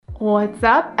What's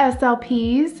up,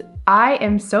 SLPs? I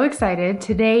am so excited.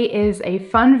 Today is a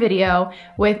fun video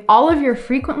with all of your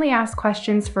frequently asked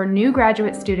questions for new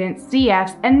graduate students,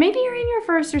 CFs, and maybe you're in your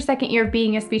first or second year of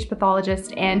being a speech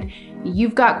pathologist and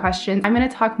you've got questions. I'm going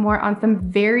to talk more on some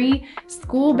very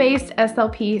school-based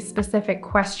SLP specific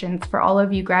questions for all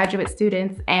of you graduate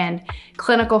students and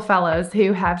clinical fellows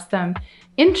who have some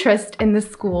interest in the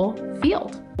school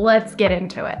field. Let's get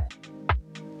into it.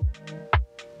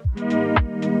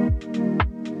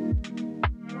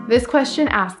 This question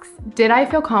asks, did I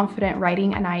feel confident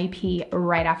writing an IEP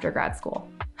right after grad school?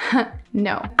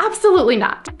 No, absolutely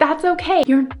not. That's okay.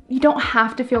 You don't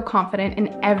have to feel confident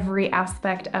in every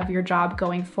aspect of your job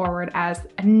going forward as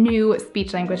a new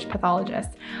speech language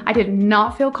pathologist. I did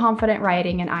not feel confident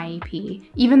writing an IEP,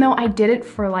 even though I did it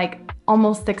for like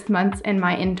almost 6 months in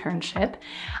my internship.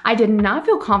 I did not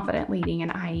feel confident leading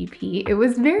an IEP. It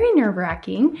was very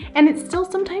nerve-wracking, and it still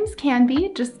sometimes can be,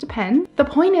 it just depends. The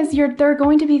point is there are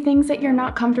going to be things that you're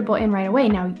not comfortable in right away.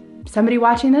 Now, somebody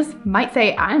watching this might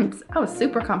say, I was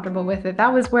super comfortable with it.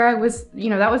 That was where I was,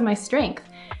 that was my strength.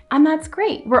 And that's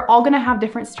great. We're all gonna have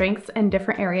different strengths and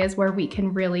different areas where we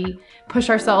can really push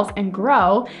ourselves and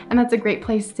grow. And that's a great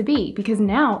place to be, because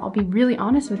now I'll be really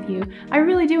honest with you. I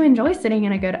really do enjoy sitting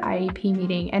in a good IEP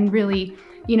meeting and really,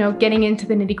 getting into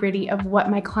the nitty-gritty of what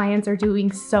my clients are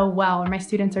doing so well, or my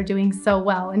students are doing so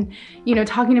well, and,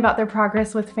 talking about their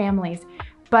progress with families.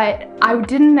 But I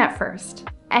didn't at first.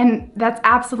 And that's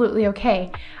absolutely okay.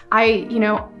 I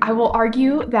will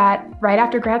argue that right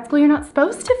after grad school, you're not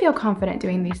supposed to feel confident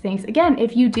doing these things. Again,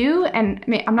 if you do, and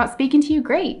I'm not speaking to you,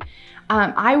 great.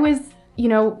 I was,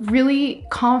 really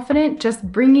confident just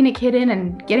bringing a kid in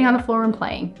and getting on the floor and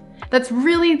playing. That's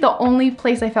really the only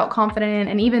place I felt confident in.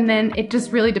 And even then, it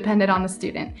just really depended on the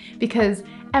student, because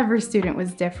every student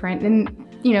was different and,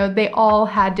 they all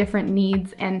had different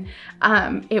needs, and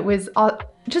it was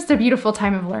just a beautiful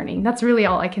time of learning. That's really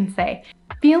all I can say.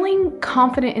 Feeling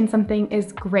confident in something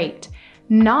is great.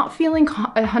 Not feeling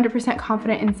 100%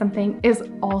 confident in something is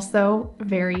also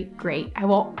very great. I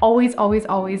will always, always,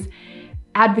 always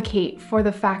advocate for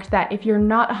the fact that if you're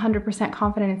not 100%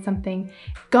 confident in something,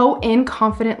 go in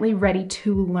confidently ready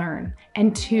to learn,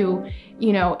 and to,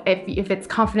 if it's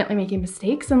confidently making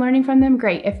mistakes and learning from them,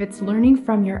 great. If it's learning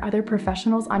from your other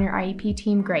professionals on your IEP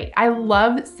team, great. I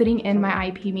love sitting in my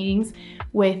IEP meetings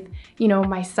with,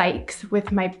 my psychs,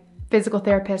 with my physical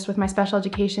therapists, with my special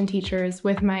education teachers,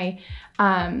 with my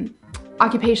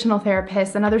occupational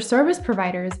therapists and other service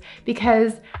providers,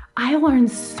 because I learn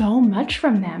so much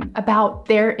from them about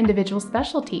their individual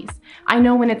specialties. I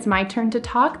know when it's my turn to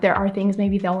talk, there are things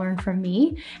maybe they'll learn from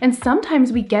me. And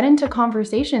sometimes we get into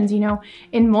conversations,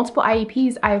 in multiple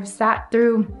IEPs, I've sat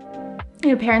through,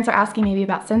 parents are asking maybe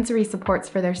about sensory supports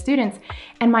for their students,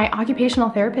 and my occupational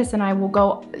therapist and I will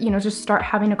go, just start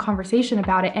having a conversation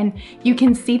about it. And you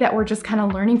can see that we're just kind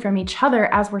of learning from each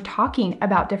other as we're talking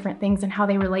about different things and how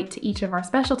they relate to each of our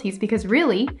specialties, because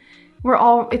really,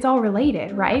 it's all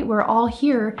related, right? We're all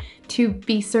here to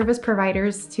be service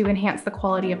providers to enhance the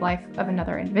quality of life of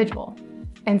another individual.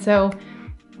 And so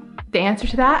the answer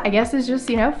to that, I guess, is just,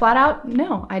 flat out,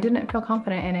 no, I didn't feel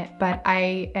confident in it, but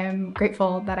I am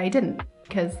grateful that I didn't,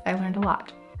 because I learned a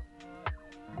lot.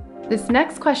 This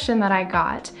next question that I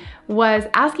got was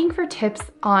asking for tips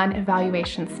on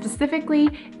evaluation, specifically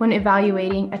when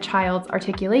evaluating a child's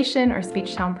articulation or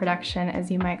speech sound production, as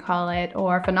you might call it,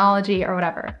 or phonology or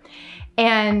whatever.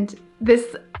 And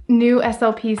this new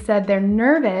SLP said they're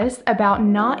nervous about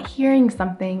not hearing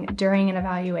something during an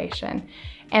evaluation.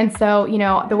 And so,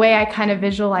 the way I kind of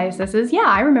visualize this is,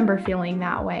 I remember feeling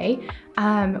that way,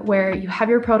 where you have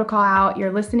your protocol out,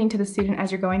 you're listening to the student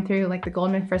as you're going through like the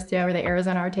Goldman-Fristow or the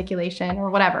Arizona articulation or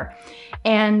whatever.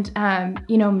 And,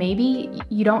 maybe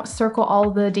you don't circle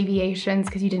all the deviations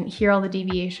because you didn't hear all the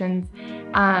deviations.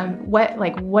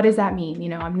 What does that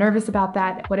mean? I'm nervous about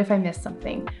that. What if I miss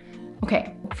something?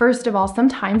 Okay, first of all,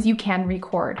 sometimes you can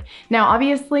record. Now,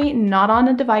 obviously, not on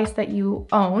a device that you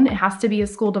own. It has to be a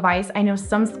school device. I know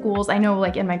some schools,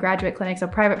 like in my graduate clinics or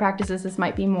private practices, this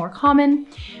might be more common,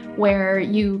 where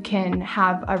you can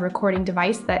have a recording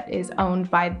device that is owned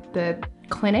by the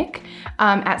clinic.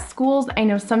 At schools, I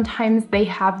know sometimes they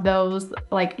have those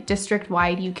like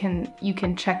district-wide. You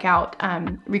can check out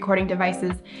recording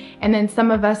devices, and then some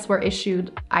of us were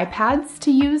issued iPads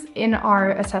to use in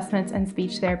our assessments and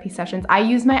speech therapy sessions. I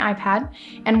use my iPad,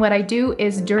 and what I do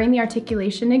is during the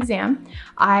articulation exam,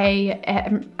 I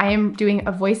am doing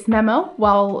a voice memo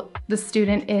while the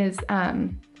student is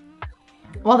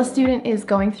while the student is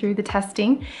going through the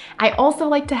testing. I also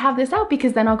like to have this out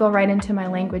because then I'll go right into my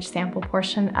language sample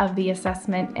portion of the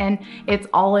assessment, and it's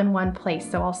all in one place.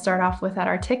 So I'll start off with that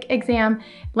ARTIC exam,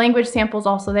 language samples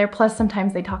also there, plus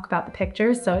sometimes they talk about the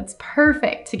pictures, so it's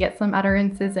perfect to get some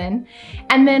utterances in.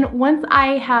 And then once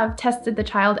I have tested the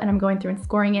child and I'm going through and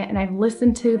scoring it, and I've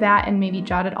listened to that and maybe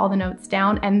jotted all the notes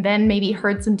down, and then maybe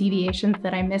heard some deviations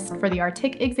that I missed for the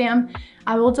ARTIC exam,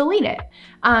 I will delete it.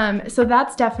 So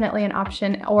that's definitely an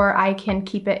option, or I can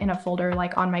keep it in a folder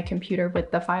like on my computer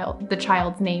with the file, the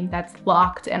child's name that's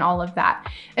locked and all of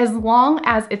that. As long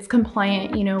as it's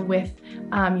compliant, you know, with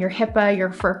your HIPAA, your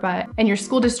FERPA, and your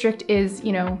school district is,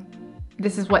 you know,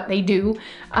 this is what they do,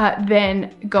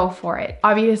 then go for it.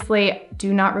 Obviously,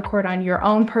 do not record on your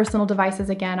own personal devices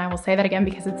again. I will say that again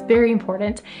because it's very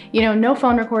important. You know, no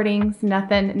phone recordings,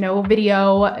 nothing, no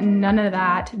video, none of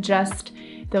that, just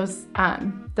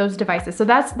those devices. So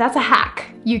that's a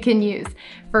hack you can use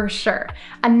for sure.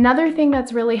 Another thing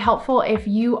that's really helpful if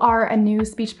you are a new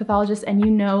speech pathologist and you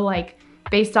know, like,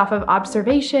 based off of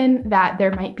observation that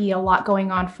there might be a lot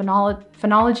going on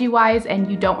phonology wise and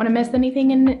you don't want to miss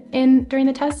anything in during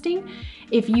the testing,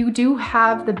 if you do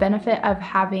have the benefit of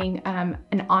having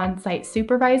an on-site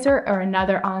supervisor or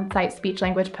another on-site speech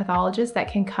language pathologist that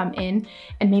can come in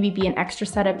and maybe be an extra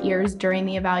set of ears during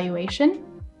the evaluation,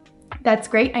 that's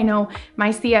great. I know my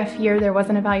CF year, there was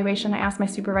an evaluation. I asked my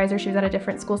supervisor, she was at a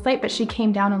different school site, but she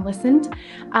came down and listened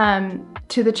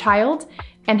to the child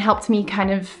and helped me kind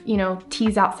of, you know,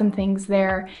 tease out some things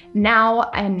there.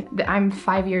 Now, and I'm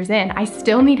 5 years in, I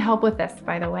still need help with this,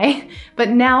 by the way, but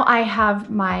now I have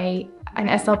an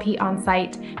SLP on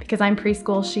site because I'm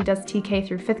preschool, she does TK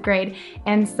through 5th grade,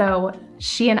 and so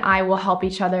she and I will help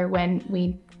each other when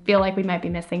we feel like we might be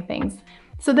missing things.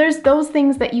 So there's those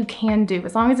things that you can do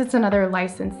as long as it's another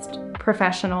licensed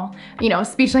professional, you know,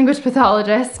 speech language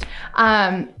pathologist,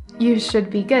 you should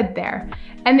be good there.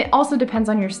 And it also depends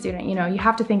on your student. You know, you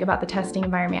have to think about the testing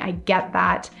environment. I get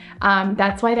that.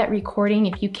 That's why that recording,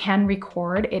 if you can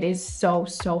record, it is so,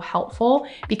 so helpful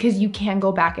because you can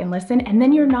go back and listen, and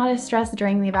then you're not as stressed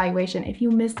during the evaluation. If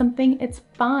you miss something, it's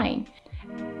fine.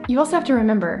 You also have to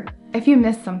remember, if you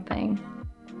miss something,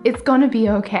 it's gonna be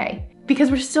okay,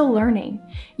 because we're still learning.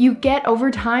 You get,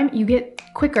 over time, you get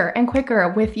quicker and quicker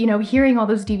with, you know, hearing all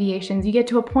those deviations. You get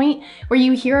to a point where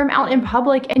you hear them out in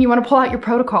public and you want to pull out your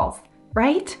protocols,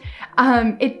 right?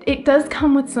 It does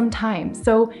come with some time.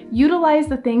 So utilize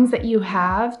the things that you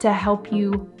have to help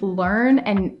you learn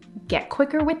and get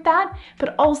quicker with that,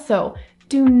 but also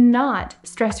do not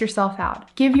stress yourself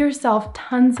out. Give yourself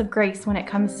tons of grace when it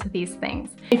comes to these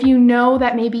things. If you know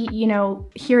that maybe, you know,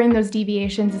 hearing those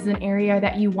deviations is an area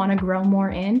that you want to grow more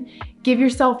in, give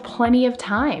yourself plenty of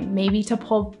time, maybe to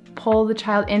pull the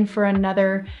child in for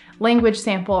another language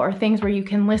sample or things where you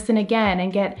can listen again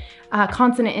and get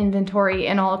consonant inventory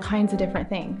and all kinds of different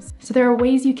things. So there are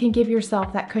ways you can give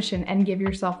yourself that cushion and give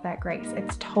yourself that grace.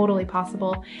 It's totally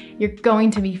possible. You're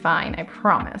going to be fine, I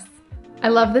promise. I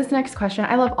love this next question.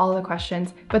 I love all the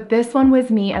questions, but this one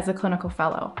was me as a clinical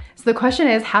fellow. So the question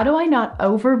is, how do I not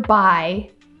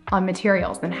overbuy on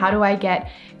materials? And how do I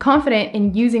get confident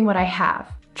in using what I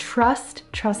have? Trust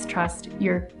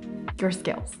your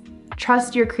skills.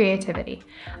 Trust your creativity.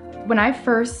 When I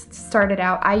first started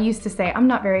out, I used to say, I'm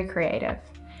not very creative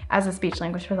as a speech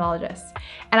language pathologist.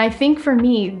 And I think for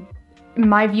me,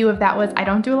 my view of that was I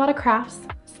don't do a lot of crafts,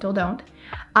 still don't.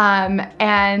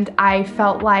 And I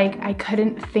felt like I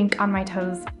couldn't think on my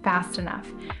toes fast enough.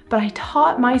 But I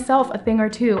taught myself a thing or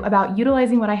two about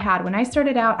utilizing what I had. When I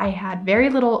started out, I had very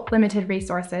limited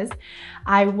resources.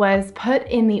 I was put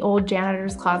in the old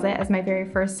janitor's closet as my very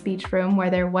first speech room where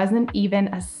there wasn't even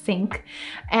a sink.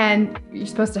 And you're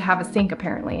supposed to have a sink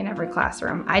apparently in every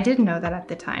classroom. I didn't know that at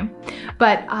the time.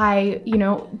 But I, you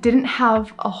know, didn't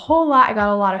have a whole lot. I got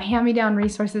a lot of hand-me-down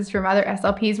resources from other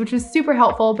SLPs, which was super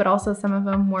helpful, but also some of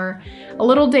them were a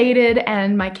little dated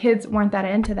and my kids weren't that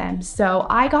into them. So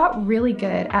I got really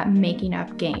good at making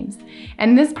up games.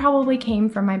 And this probably came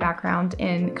from my background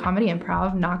in comedy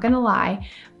improv, not gonna lie,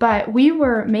 but we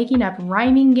were making up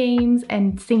rhyming games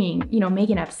and singing, you know,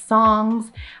 making up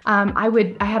songs. I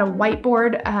had a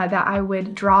whiteboard that I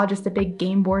would draw just a big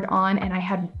game board on, and I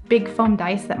had big foam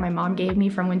dice that my mom gave me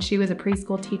from when she was a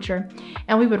preschool teacher,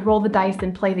 and we would roll the dice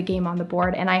and play the game on the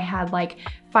board. And I had like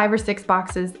 5 or 6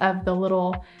 boxes of the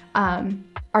little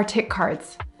ARTIC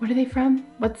cards. What are they from?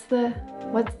 What's the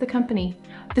company?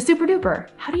 The Super Duper.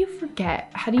 How do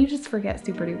you just forget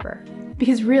Super Duper?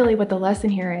 Because really what the lesson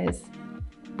here is,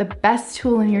 the best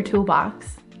tool in your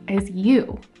toolbox is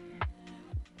you.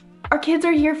 Our kids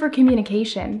are here for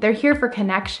communication. They're here for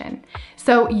connection.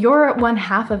 So you're one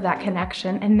half of that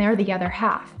connection and they're the other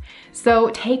half. So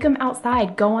take them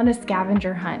outside, go on a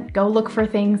scavenger hunt, go look for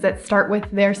things that start with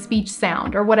their speech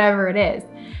sound or whatever it is.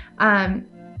 And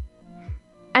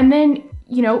then,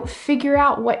 figure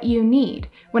out what you need.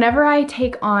 Whenever I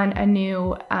take on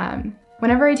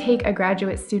whenever I take a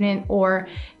graduate student, or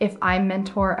if I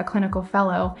mentor a clinical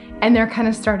fellow and they're kind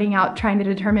of starting out trying to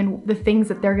determine the things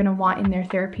that they're gonna want in their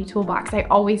therapy toolbox, I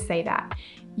always say that.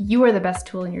 You are the best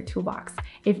tool in your toolbox.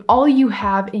 If all you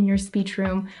have in your speech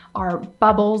room are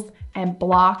bubbles and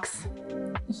blocks,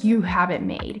 you have it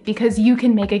made, because you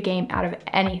can make a game out of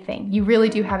anything. You really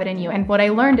do have it in you. And what I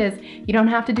learned is you don't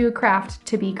have to do a craft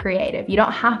to be creative. You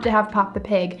don't have to have Pop the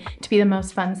Pig to be the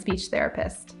most fun speech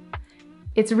therapist.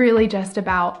 It's really just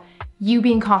about you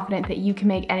being confident that you can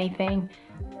make anything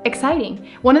exciting.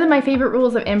 One of my favorite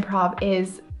rules of improv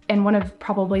is, and one of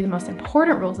probably the most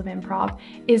important rules of improv,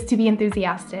 is to be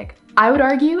enthusiastic. I would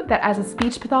argue that as a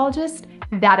speech pathologist,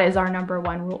 that is our number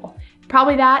one rule.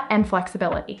 Probably that and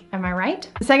flexibility. Am I right?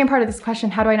 The second part of this question,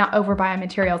 how do I not overbuy on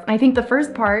materials? And I think the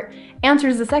first part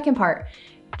answers the second part.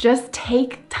 Just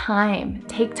take time.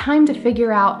 Take time to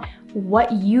figure out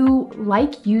what you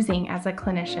like using as a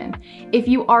clinician. If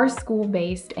you are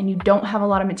school-based and you don't have a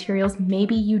lot of materials,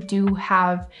 maybe you do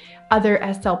have other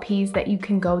SLPs that you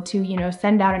can go to,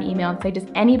 send out an email and say, does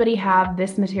anybody have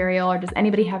this material, or does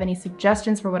anybody have any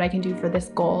suggestions for what I can do for this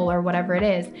goal or whatever it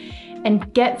is,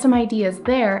 and get some ideas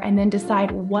there, and then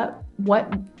decide what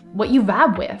you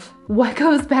vibe with, what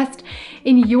goes best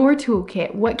in your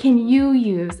toolkit, what can you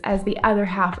use as the other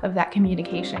half of that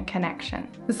communication connection.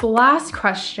 This last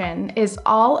question is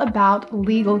all about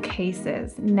legal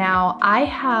cases. Now, I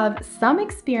have some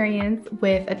experience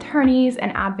with attorneys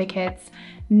and advocates,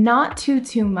 not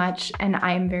too much, and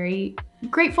I am very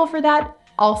grateful for that.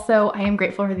 Also, I am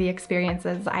grateful for the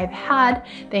experiences I've had.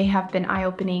 They have been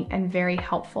eye-opening and very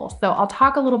helpful. So I'll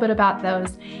talk a little bit about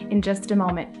those in just a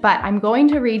moment, but I'm going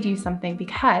to read you something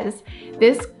because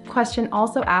this question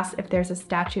also asks if there's a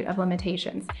statute of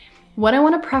limitations. What I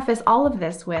want to preface all of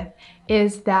this with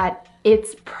is that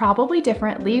it's probably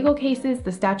different. Legal cases,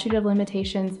 the statute of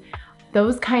limitations,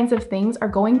 those kinds of things are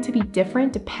going to be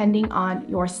different depending on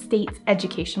your state's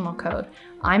educational code.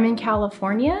 I'm in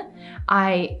California.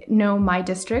 I know my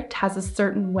district has a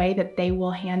certain way that they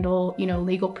will handle,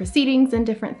 legal proceedings and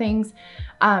different things.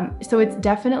 So it's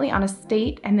definitely on a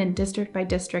state and then district by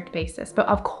district basis. But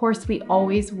of course, we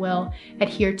always will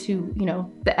adhere to,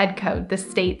 the ed code, the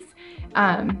state's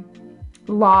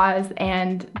laws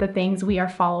and the things we are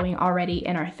following already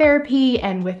in our therapy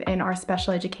and within our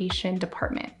special education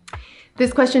department.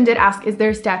 This question did ask, is there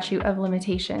a statute of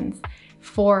limitations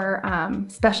for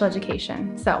special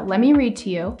education? So let me read to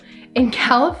you. In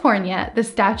California, the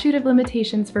statute of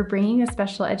limitations for bringing a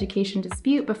special education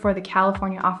dispute before the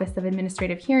California Office of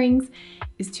Administrative Hearings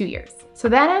is 2 years. So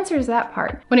that answers that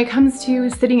part. When it comes to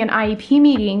sitting in IEP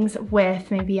meetings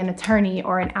with maybe an attorney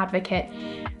or an advocate,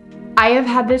 I have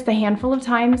had this a handful of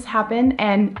times happen,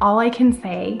 and all I can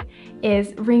say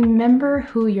is remember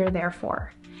who you're there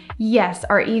for. Yes,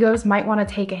 our egos might want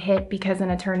to take a hit because an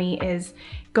attorney is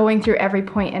going through every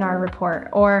point in our report,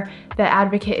 or the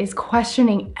advocate is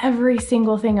questioning every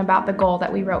single thing about the goal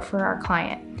that we wrote for our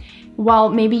client. While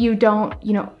maybe you don't,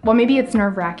 maybe it's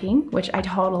nerve-wracking, which I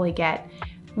totally get.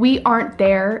 We aren't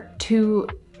there to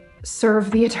serve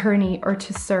the attorney or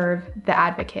to serve the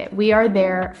advocate. We are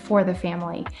there for the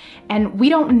family. And we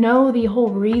don't know the whole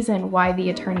reason why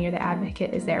the attorney or the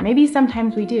advocate is there. Maybe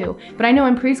sometimes we do, but I know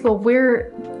in preschool,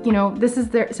 this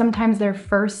is sometimes their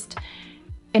first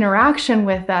interaction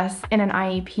with us in an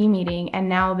IEP meeting, and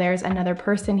now there's another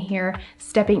person here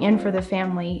stepping in for the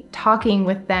family, talking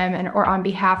with them or on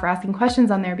behalf, or asking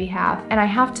questions on their behalf. And I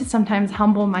have to sometimes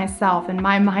humble myself and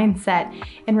my mindset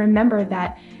and remember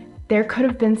that there could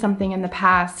have been something in the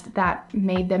past that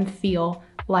made them feel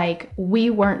like we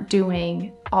weren't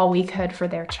doing all we could for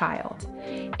their child.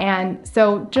 And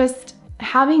so just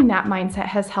having that mindset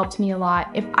has helped me a lot.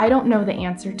 If I don't know the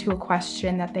answer to a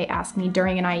question that they ask me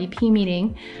during an IEP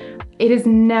meeting, it is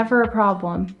never a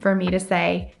problem for me to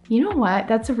say, you know what,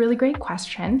 that's a really great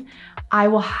question. I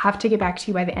will have to get back to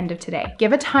you by the end of today.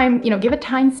 Give a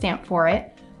timestamp for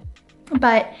it,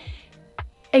 but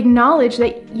acknowledge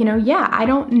that, I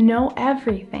don't know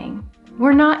everything.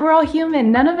 We're all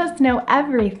human. None of us know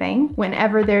everything.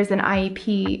 Whenever there's an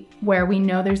IEP where we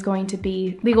know there's going to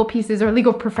be legal pieces or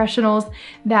legal professionals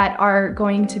that are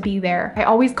going to be there, I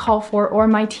always call for, or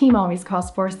my team always calls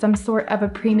for, some sort of a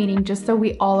pre-meeting just so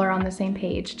we all are on the same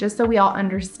page, just so we all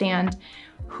understand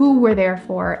who we're there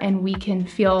for and we can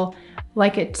feel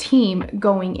like a team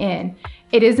going in.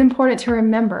 it is important to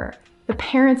remember the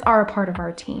parents are a part of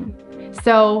our team.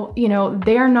 So,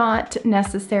 they're not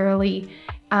necessarily,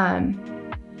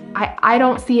 I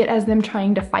don't see it as them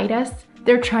trying to fight us.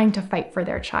 They're trying to fight for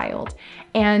their child.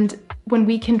 And when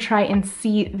we can try and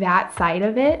see that side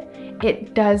of it,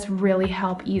 it does really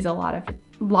help ease a lot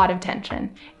of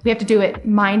tension. We have to do it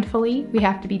mindfully, we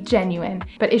have to be genuine,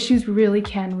 but issues really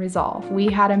can resolve. We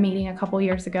had a meeting a couple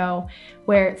years ago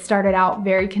where it started out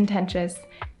very contentious,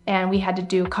 and we had to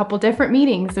do a couple different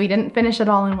meetings. We didn't finish it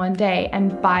all in one day,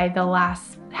 and by the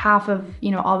last half of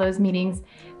all those meetings,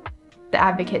 the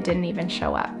advocate didn't even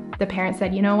show up. The parent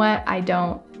said, you know what, I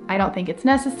don't think it's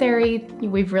necessary.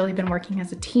 We've really been working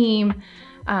as a team.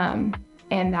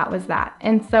 And that was that.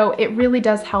 And so it really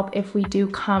does help if we do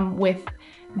come with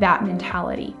that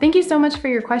mentality. Thank you so much for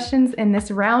your questions in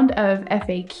this round of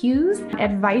FAQs.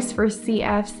 Advice for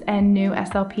CFs and new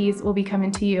SLPs will be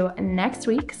coming to you next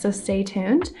week, so stay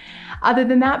tuned. Other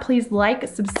than that, please like,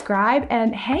 subscribe,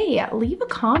 and hey, leave a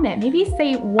comment. Maybe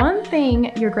say one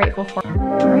thing you're grateful for.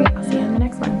 All right, I'll see you in the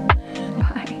next one.